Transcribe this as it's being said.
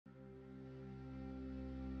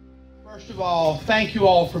First of all, thank you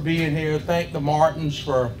all for being here. Thank the Martins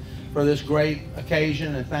for this great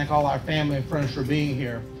occasion, and thank all our family and friends for being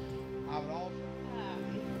here. I would also,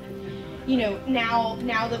 you know,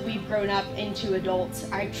 now that we've grown up into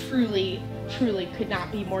adults, I truly could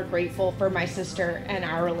not be more grateful for my sister and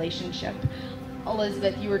our relationship.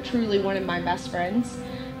 Elizabeth, you are truly one of my best friends,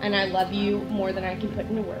 and I love you more than I can put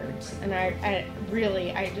into words. And I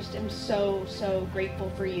just am so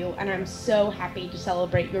grateful for you, and I'm so happy to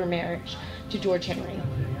celebrate your marriage to George Henry.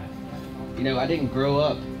 You know, I didn't grow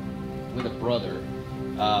up with a brother,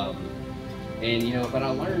 and you know, but I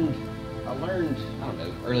learned, I don't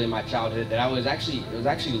know, early in my childhood that it was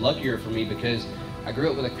actually luckier for me because I grew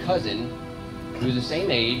up with a cousin who was the same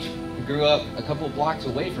age, who grew up a couple of blocks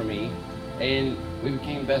away from me, and we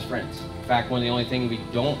became best friends. In fact, one of the only things we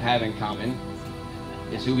don't have in common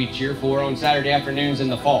is who we cheer for on Saturday afternoons in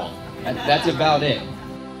the fall. That's about it.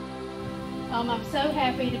 I'm so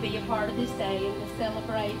happy to be a part of this day and to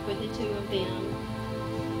celebrate with the two of them.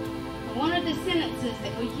 One of the sentences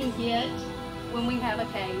that we can get when we have a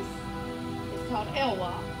case is called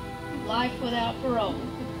LWOP, life without parole.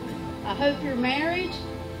 I hope your marriage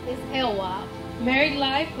is LWOP, married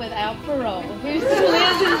life without parole. Here's to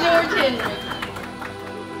Liz and George Henry.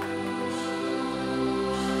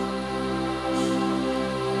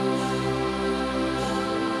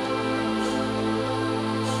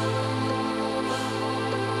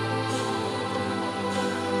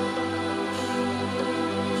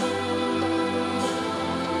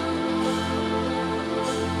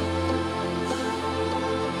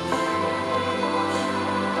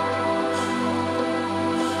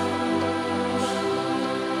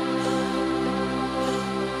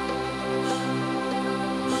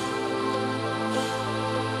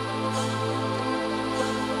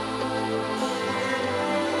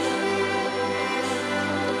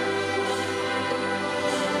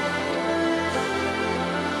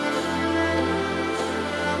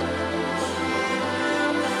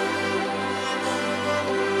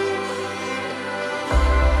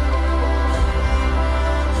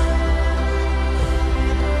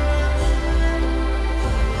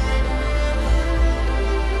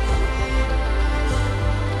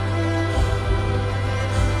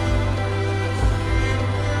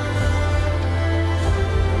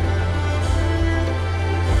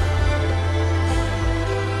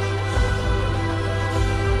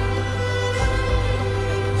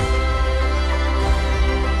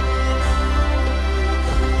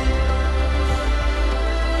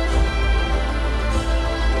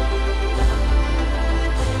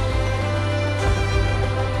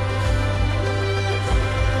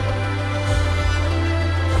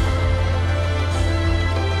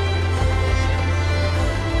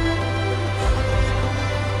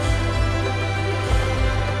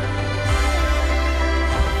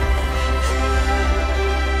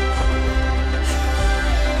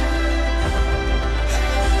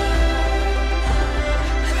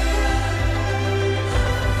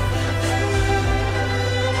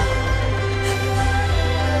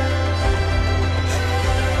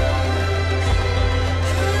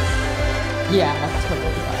 Yeah, that's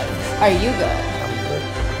totally fine. Are you good? I'm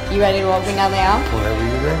good. You ready to walk me down the aisle? Whenever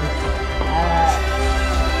you're ready.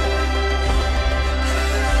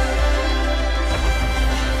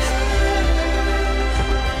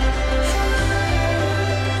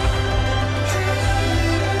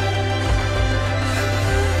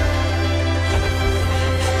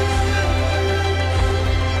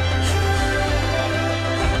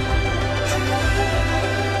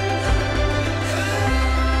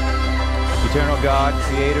 Eternal God,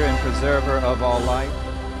 creator and preserver of all life,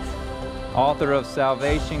 author of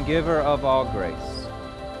salvation, giver of all grace,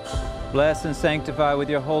 bless and sanctify with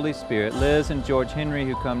your Holy Spirit Liz and George Henry,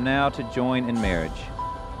 who come now to join in marriage.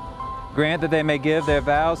 Grant that they may give their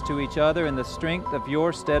vows to each other in the strength of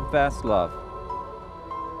your steadfast love.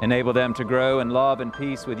 Enable them to grow in love and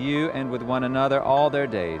peace with you and with one another all their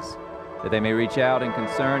days, that they may reach out in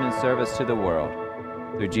concern and service to the world.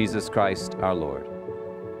 Through Jesus Christ our Lord.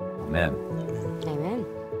 Amen. Amen.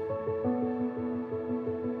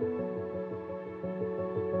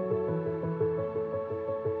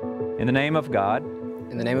 In the name of God.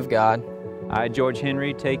 In the name of God. I, George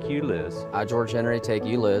Henry, take you, Liz. I, George Henry, take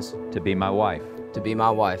you, Liz. To be my wife. To be my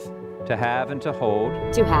wife. To have and to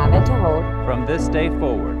hold. To have and to hold. From this day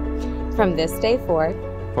forward. From this day forward.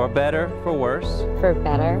 For better, for worse. For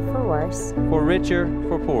better, for worse. For richer,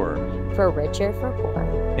 for poorer. For richer, for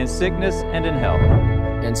poorer. In sickness and in health.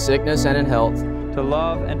 In sickness and in health. To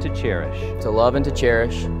love and to cherish. To love and to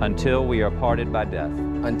cherish. Until we are parted by death.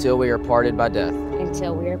 Until we are parted by death.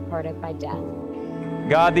 Until we are parted by death.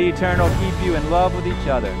 God the Eternal keep you in love with each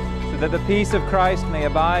other, so that the peace of Christ may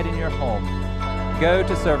abide in your home. Go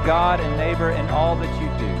to serve God and neighbor in all that you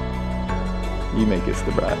do. You make us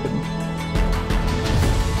the Draping.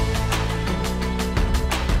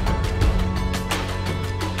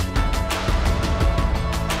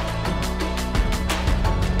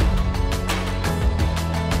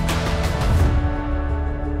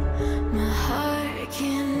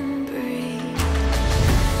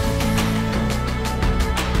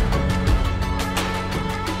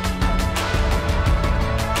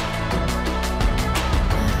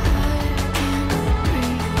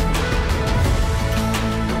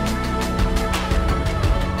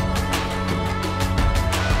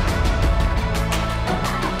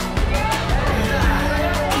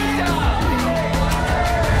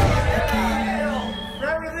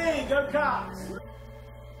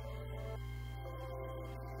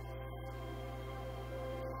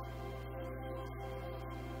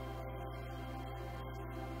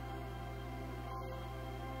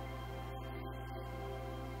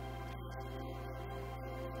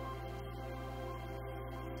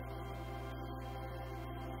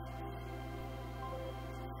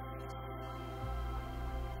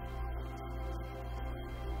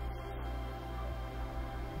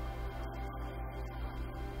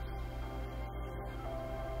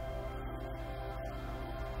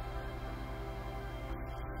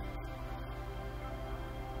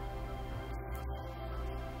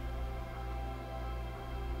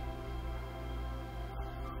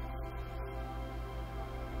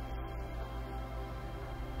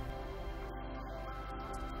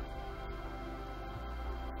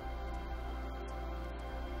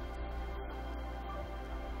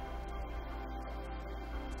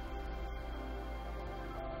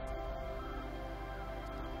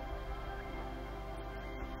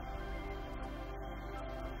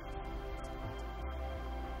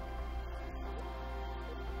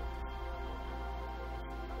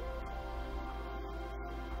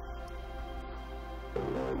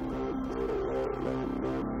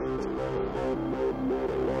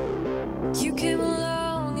 You came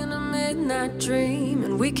along in a midnight dream,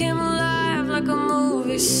 and we came alive like a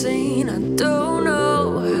movie scene. I don't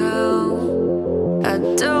know how, I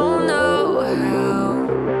don't know how.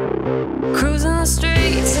 Cruising the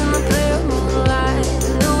streets in the pale moonlight, I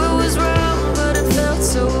knew it was wrong, but it felt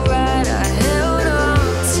so right. I held on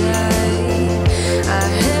tight, I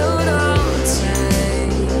held on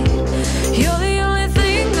tight. You're the only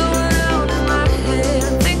thing going on in my head.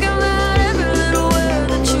 I'm thinking about every little word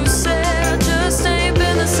that you said. I just ain't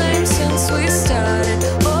been the same since we started.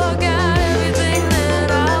 Oh, I got everything that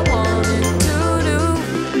I wanted to do.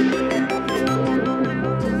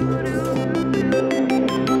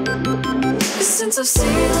 Since I've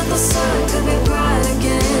seen that the sun could be bright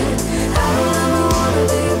again, I don't ever wanna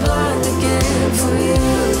be blind again for you.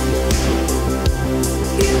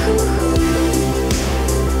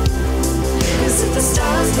 Cause if the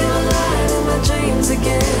stars can align in my dreams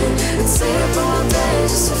again, and stay up all day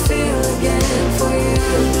just to feel again for you.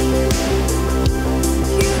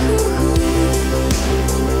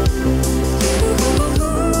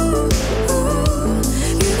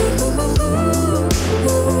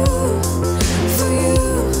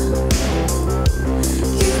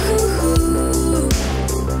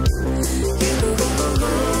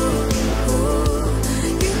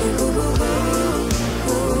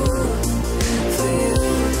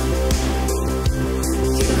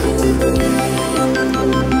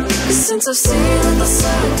 Since I've seen that the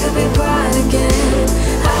sun could be bright again,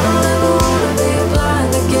 I don't ever wanna be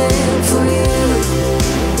blind again for you.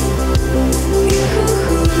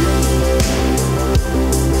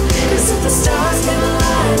 Cause if the stars can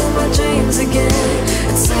align in my dreams again,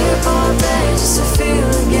 and stay up all day just to feel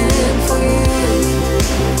again for you.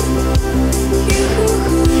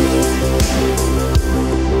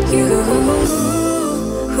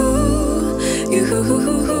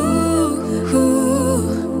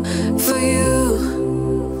 For you,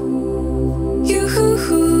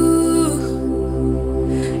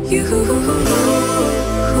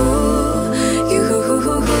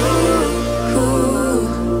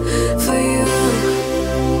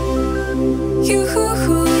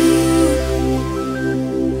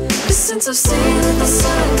 since I've seen that the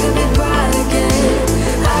sun can be